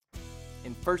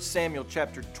In 1 Samuel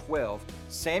chapter 12,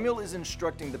 Samuel is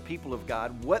instructing the people of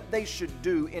God what they should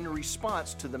do in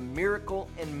response to the miracle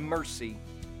and mercy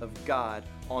of God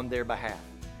on their behalf.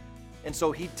 And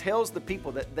so he tells the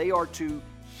people that they are to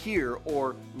hear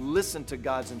or listen to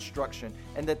God's instruction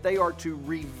and that they are to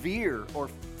revere or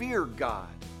fear God.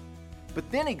 But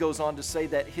then he goes on to say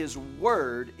that his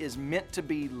word is meant to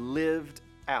be lived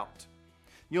out.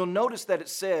 You'll notice that it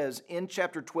says in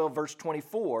chapter 12, verse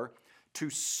 24, to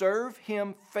serve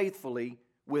him faithfully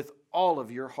with all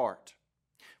of your heart.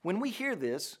 When we hear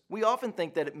this, we often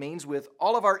think that it means with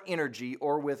all of our energy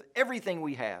or with everything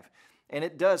we have, and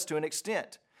it does to an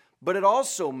extent. But it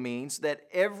also means that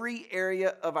every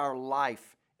area of our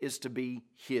life is to be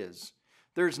his.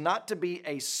 There's not to be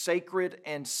a sacred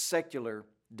and secular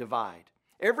divide.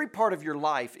 Every part of your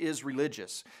life is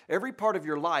religious. Every part of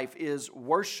your life is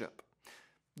worship.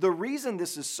 The reason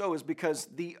this is so is because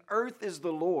the earth is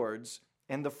the Lord's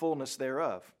and the fullness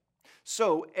thereof.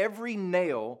 So every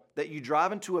nail that you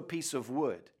drive into a piece of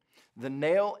wood, the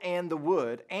nail and the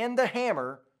wood and the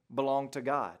hammer belong to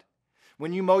God.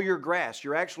 When you mow your grass,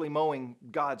 you're actually mowing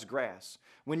God's grass.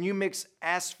 When you mix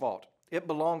asphalt, it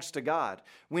belongs to God.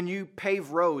 When you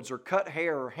pave roads or cut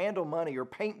hair or handle money or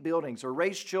paint buildings or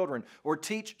raise children or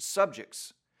teach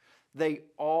subjects, they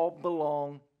all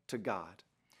belong to God.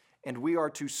 And we are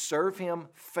to serve him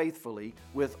faithfully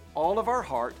with all of our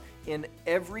heart in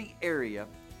every area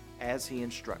as he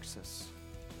instructs us.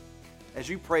 As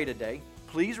you pray today,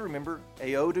 please remember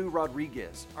Aodu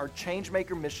Rodriguez, our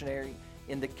changemaker missionary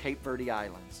in the Cape Verde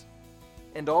Islands.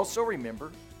 And also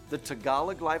remember the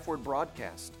Tagalog Life Word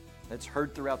broadcast that's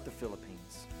heard throughout the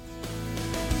Philippines.